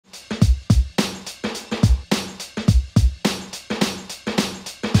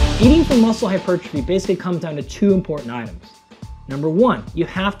Eating for muscle hypertrophy basically comes down to two important items. Number one, you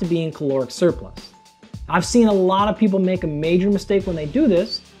have to be in caloric surplus. I've seen a lot of people make a major mistake when they do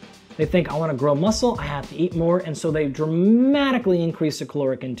this. They think, I want to grow muscle, I have to eat more, and so they dramatically increase their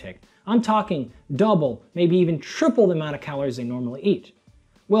caloric intake. I'm talking double, maybe even triple the amount of calories they normally eat.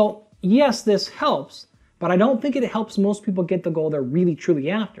 Well, yes, this helps, but I don't think it helps most people get the goal they're really truly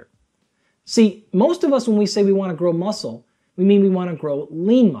after. See, most of us, when we say we want to grow muscle, we mean we want to grow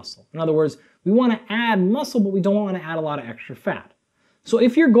lean muscle. In other words, we want to add muscle, but we don't want to add a lot of extra fat. So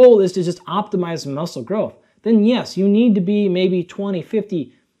if your goal is to just optimize muscle growth, then yes, you need to be maybe 20,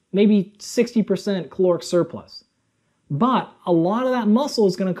 50, maybe 60% caloric surplus. But a lot of that muscle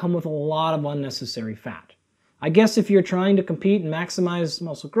is going to come with a lot of unnecessary fat. I guess if you're trying to compete and maximize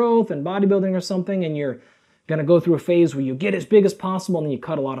muscle growth and bodybuilding or something, and you're going to go through a phase where you get as big as possible and then you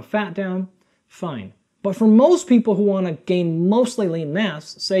cut a lot of fat down, fine. But for most people who want to gain mostly lean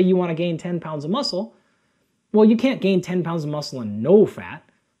mass, say you want to gain 10 pounds of muscle, well, you can't gain 10 pounds of muscle and no fat,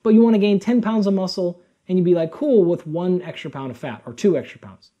 but you want to gain 10 pounds of muscle and you'd be like, cool, with 1 extra pound of fat or 2 extra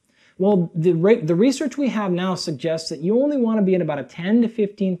pounds. Well, the research we have now suggests that you only want to be in about a 10 to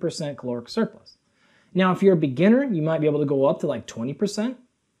 15% caloric surplus. Now, if you're a beginner, you might be able to go up to like 20%,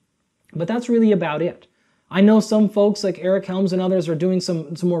 but that's really about it. I know some folks like Eric Helms and others are doing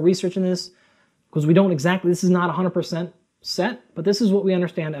some more research in this, because we don't exactly, this is not 100% set, but this is what we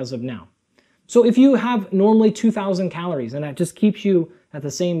understand as of now. So if you have normally 2,000 calories and that just keeps you at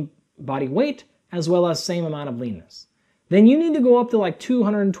the same body weight as well as same amount of leanness, then you need to go up to like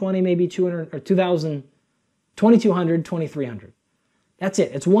 220, maybe 200, or 2,000, 2,200, 2,300. That's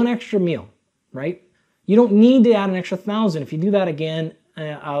it. It's one extra meal, right? You don't need to add an extra 1,000. If you do that again,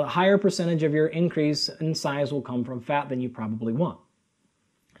 a higher percentage of your increase in size will come from fat than you probably want.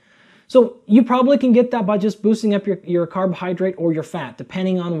 So you probably can get that by just boosting up your carbohydrate or your fat,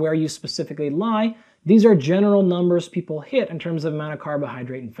 depending on where you specifically lie. These are general numbers people hit in terms of amount of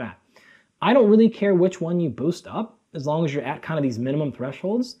carbohydrate and fat. I don't really care which one you boost up, as long as you're at kind of these minimum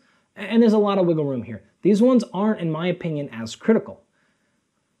thresholds. And there's a lot of wiggle room here. These ones aren't, in my opinion, as critical.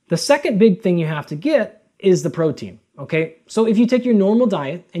 The second big thing you have to get is the protein, okay? So if you take your normal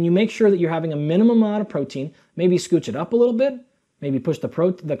diet and you make sure that you're having a minimum amount of protein, maybe scooch it up a little bit, maybe push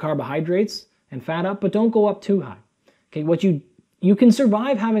the carbohydrates and fat up, but don't go up too high. Okay, you can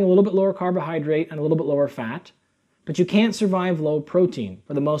survive having a little bit lower carbohydrate and a little bit lower fat, but you can't survive low protein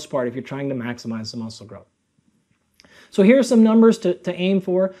for the most part if you're trying to maximize the muscle growth. So here are some numbers to aim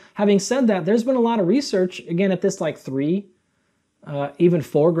for. Having said that, there's been a lot of research, again at this like 3, even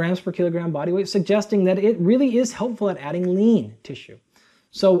 4 grams per kilogram body weight, suggesting that it really is helpful at adding lean tissue.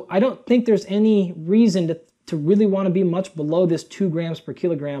 So I don't think there's any reason to really want to be much below this 2 grams per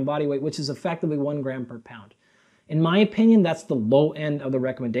kilogram body weight, which is effectively 1 gram per pound. In my opinion, that's the low end of the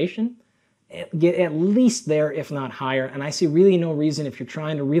recommendation. Get at least there, if not higher, and I see really no reason if you're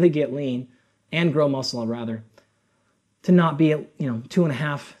trying to really get lean and grow muscle rather, to not be at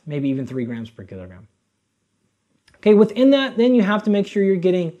 2.5, maybe even 3 grams per kilogram. Okay, within that, then you have to make sure you're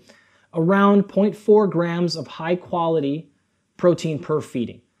getting around 0.4 grams of high quality protein per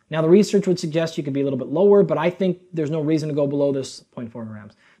feeding. Now, the research would suggest you could be a little bit lower, but I think there's no reason to go below this 0.4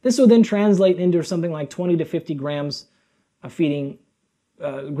 grams. This will then translate into something like 20 to 50 grams of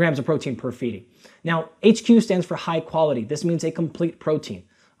grams of protein per feeding. Now, HQ stands for high quality. This means a complete protein.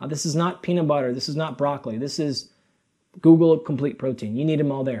 This is not peanut butter. This is not broccoli. This is Google complete protein. You need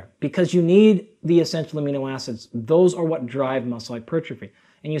them all there because you need the essential amino acids. Those are what drive muscle hypertrophy.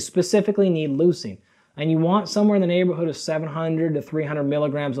 And you specifically need leucine. And you want somewhere in the neighborhood of 700 to 300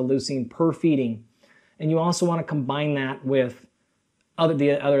 milligrams of leucine per feeding. And you also want to combine that with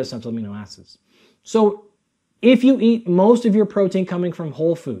the other essential amino acids. So if you eat most of your protein coming from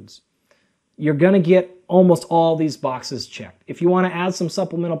whole foods, you're going to get almost all these boxes checked. If you want to add some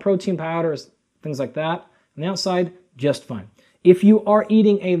supplemental protein powders, things like that, on the outside, just fine. If you are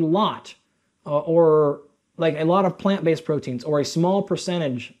eating a lot or like a lot of plant-based proteins or a small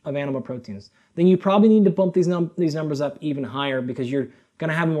percentage of animal proteins, then you probably need to bump these numbers up even higher because you're going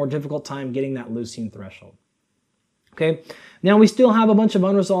to have a more difficult time getting that leucine threshold. Okay, now we still have a bunch of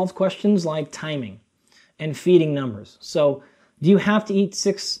unresolved questions like timing and feeding numbers. So do you have to eat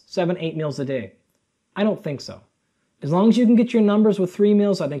 6, 7, 8 meals a day? I don't think so. As long as you can get your numbers with 3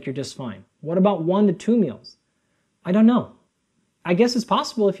 meals, I think you're just fine. What about 1 to 2 meals? I don't know. I guess it's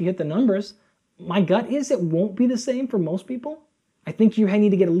possible if you hit the numbers. My gut is it won't be the same for most people. I think you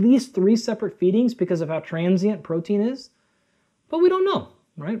need to get at least 3 separate feedings because of how transient protein is. But we don't know,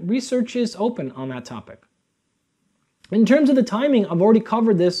 right? Research is open on that topic. In terms of the timing, I've already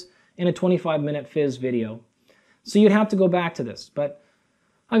covered this in a 25-minute Phys video. So you'd have to go back to this. But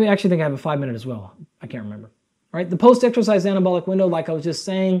I actually think I have a 5-minute as well. I can't remember. All right, the post-exercise anabolic window, like I was just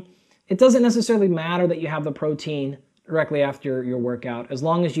saying, it doesn't necessarily matter that you have the protein directly after your workout, as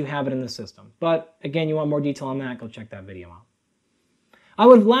long as you have it in the system. But again, you want more detail on that, go check that video out.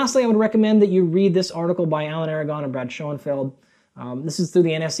 Lastly, I would recommend that you read this article by Alan Aragon and Brad Schoenfeld. This is through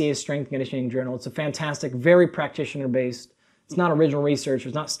the NSCA Strength and Conditioning Journal. It's a fantastic, very practitioner-based. It's not original research.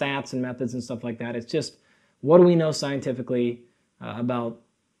 There's not stats and methods and stuff like that. It's just, what do we know scientifically about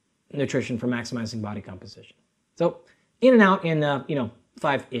nutrition for maximizing body composition? So in and out in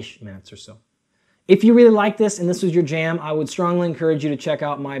 5-ish minutes or so. If you really like this and this was your jam, I would strongly encourage you to check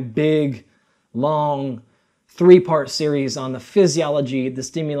out my big, long, 3-part series on the physiology, the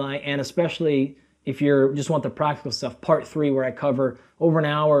stimuli, and especially if you just want the practical stuff, part 3, where I cover over an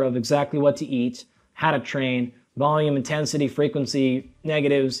hour of exactly what to eat, how to train, volume, intensity, frequency,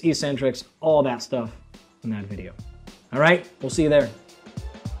 negatives, eccentrics, all that stuff in that video. All right, we'll see you there.